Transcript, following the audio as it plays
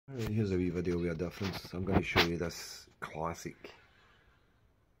Alright, here's a wee video with a difference. I'm going to show you this classic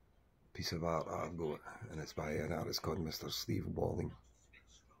piece of art that I've got, and it's by an artist called Mr. Steve Walling.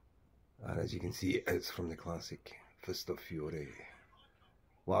 And as you can see, it's from the classic Fist of Fury.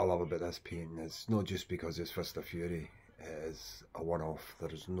 What I love about this painting is not just because it's Fist of Fury, it is a one-off.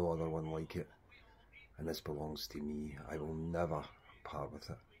 There is no other one like it, and this belongs to me. I will never part with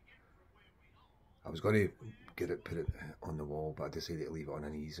it. I was going to put it on the wall, but I decided to leave it on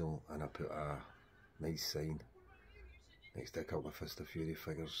an easel, and I put a nice sign next to a couple of Fist of Fury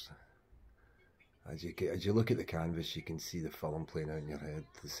figures. As you look at the canvas, you can see the film playing out in your head,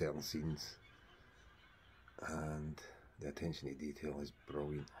 the certain scenes, and the attention to detail is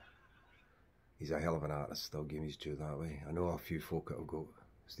brilliant. He's a hell of an artist, I'll give his due that way. I know a few folk that have got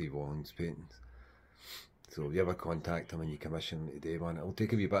Steve Walling's paintings, so if you ever contact him and you commission him today, man, it'll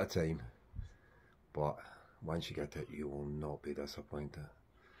take a wee bit of time, but once you get it, you will not be disappointed.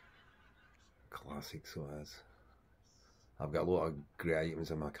 Classic, so it is. I've got a lot of great items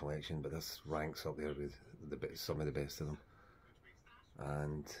in my collection, but this ranks up there with some of the best of them.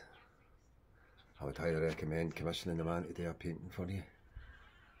 And I would highly recommend commissioning the man to do a painting for you.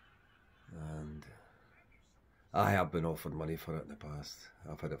 And I have been offered money for it in the past.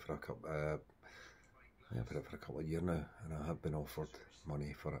 I've had it for a couple of years now, and I have been offered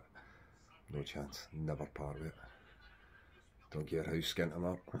money for it. No chance, never part with it. Don't get your house skinting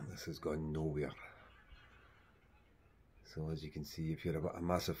up. This has gone nowhere. So as you can see, if you're a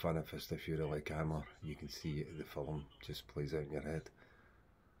massive fan of Fist of Fury like Hammer, you can see the film just plays out in your head.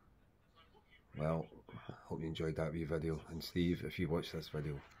 Well, hope you enjoyed that wee video. And Steve, if you watched this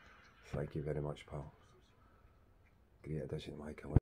video, thank you very much, pal. Great addition to my collection.